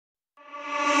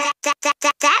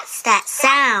That's that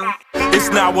sound. It's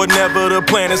now or never, the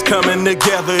plan is coming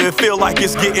together. It feel like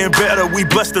it's getting better, we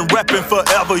blessed and reppin'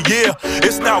 forever, yeah.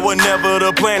 It's now or never,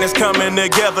 the plan is coming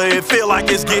together. It feel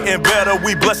like it's getting better,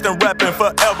 we blessed and reppin'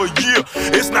 forever, yeah.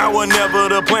 It's now or never,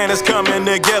 the plan is coming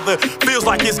together. Feels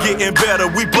like it's getting better,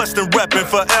 we blessed and reppin'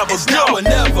 forever. It's now or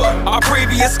never. Our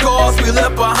previous scars we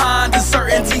left behind.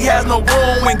 Uncertainty has no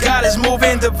room when God is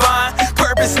moving divine.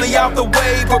 Purposely out the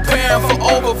way, preparing for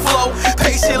overflow.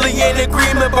 Patiently in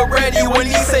agreement, but ready when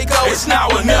he say go. It's now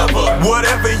or never.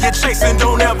 Whatever you're chasing,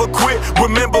 don't ever quit.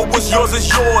 Remember what's yours is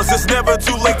yours. It's never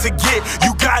too late to get.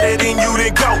 You got it and you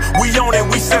didn't go. We own it,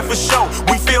 we set for show.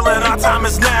 We feeling our time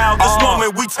is now. This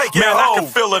moment we take it home. I can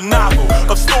feel a novel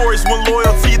of stories when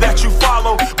loyalty that you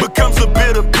follow becomes a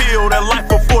bitter pill that life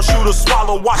will force you to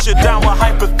swallow. Wash it down with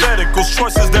hypotheticals,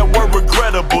 choices that were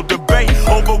regrettable. Debate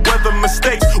over whether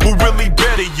mistakes will really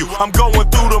better you. I'm going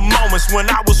through the moments when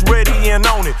I was ready and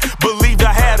on it. Believed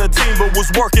I had a team but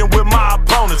was working with my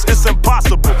opponents. It's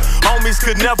impossible. Homies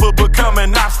could never become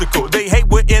an obstacle. They hate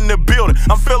we're in the building.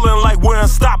 I'm feeling like we're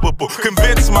unstoppable.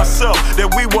 Convinced myself that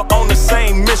we were on the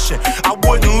same mission. I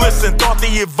wouldn't listen, thought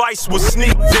the advice was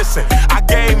sneak dissing. I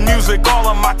gave music all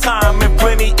of my time and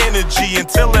plenty energy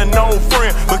until an old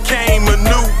friend became a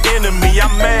new enemy.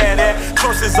 I'm mad at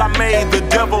choices I made, the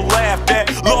devil laughed at.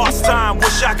 Lost time,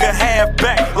 wish I could have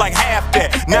back, like half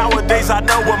that. Nowadays I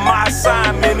know what my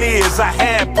assignment is. I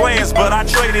had plans, but I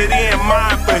traded in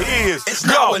mine for his. It's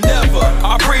now or never.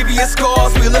 Our previous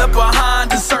scars we left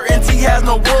behind. Uncertainty has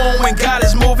no room when God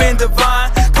is moving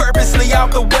divine. Purposely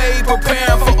out the way,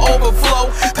 preparing for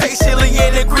overflow. Patiently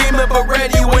in agreement, but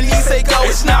ready when he say go.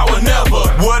 It's now or never.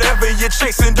 Whatever you're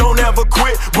chasing, don't ever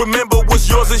quit. Remember what's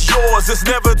yours is yours. It's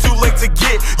never too late to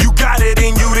get. You got it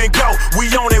and you didn't go. We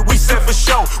own it, we set for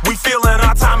show. We feeling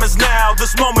our time is now.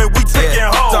 This moment we taking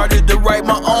home. Started to write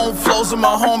my own flows with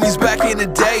my homies back in the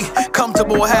day.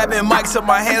 Comfortable having mics in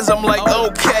my hands, I'm like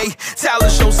okay.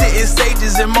 Talent shows hitting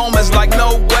stages in moments like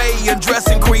no way.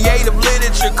 Addressing creative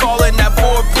literature, calling that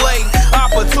foreplay.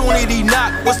 Opportunity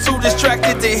knock, was too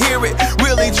distracted to hear it.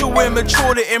 Really too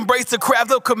immature to embrace the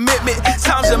craft of commitment.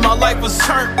 Times in my life was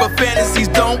turned, but fantasies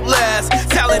don't last.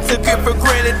 Talent took it for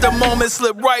granted, the moment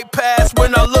slipped right past.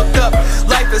 When I looked up,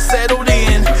 life has settled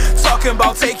in. Talking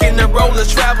about taking the road of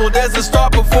travel, there's a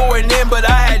start before an end, but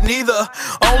I had neither.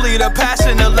 Only the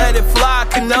passion to let it fly,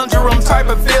 conundrum type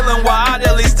of feeling. While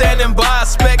idly standing by a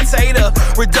spectator.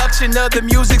 Reduction of the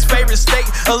music's favorite state,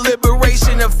 a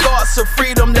liberation of thoughts, of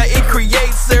freedom that it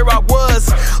creates. There I was,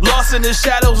 lost in the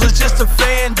shadows as just a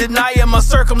fan. Denying my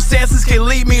circumstances can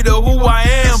lead me to who I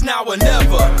am. It's now or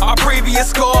never. Our previous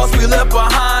scars we left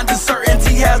behind.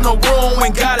 Uncertainty has no room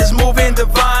when God is moving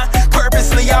divine.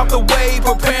 Purposely out the way,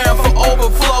 preparing for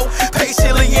overflow.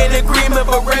 Patiently in agreement,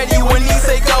 but ready when he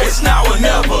say go. It's now or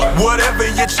never. Whatever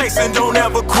you're chasing, don't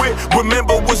ever quit.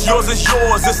 Remember what's yours is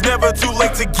yours. It's never too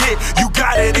late to get. You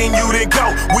got it and you didn't go.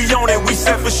 We own it, we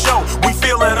set for show. We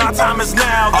feeling our time is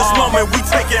now. This moment we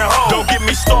taking home. Don't get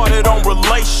me started on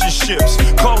relationships.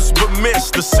 Close but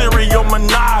missed, the serial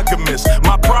monogamous.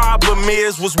 My problem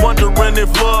was wondering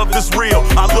if love is real.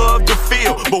 I love to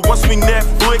feel, but once we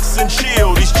Netflix and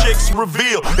chill, these chicks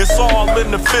reveal it's all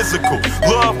in the physical.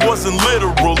 Love wasn't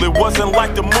literal, it wasn't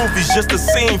like the movies, just a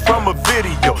scene from a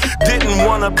video. Didn't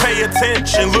wanna pay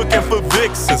attention, looking for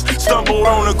vixens. Stumbled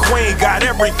on a queen, got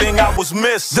everything I was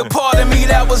missing. The part of me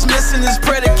that was missing is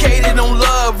predicated on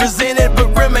love. Resented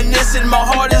but reminiscent, my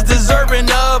heart is deserving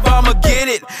of. I'ma get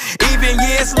it, even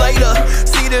years later.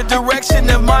 See the direction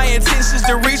of my intentions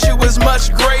to reach you is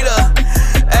much greater.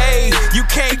 Ayy, you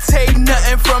can't take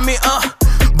nothing from me,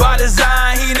 by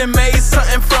design, he done made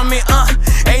something from me,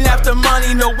 Ain't after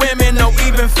money, no women, no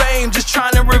even fame. Just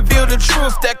trying to reveal the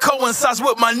truth that coincides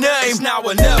with my name. It's now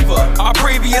or never. Our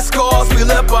previous scars we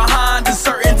left behind.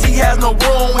 Uncertainty has no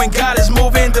room when God is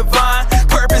moving divine.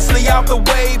 Purposely out the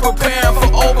way, preparing for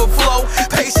overflow.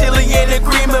 Patiently in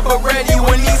agreement, but ready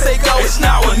when he say go. It's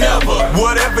now or never.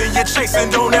 Whatever you're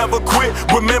chasing, don't ever quit.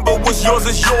 Remember what's yours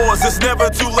is yours. It's never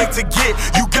too late to get.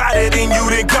 You got it and you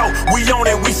didn't go. We own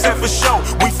it, we set for show.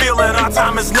 We feeling our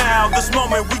time is now. This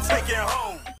moment we taking home.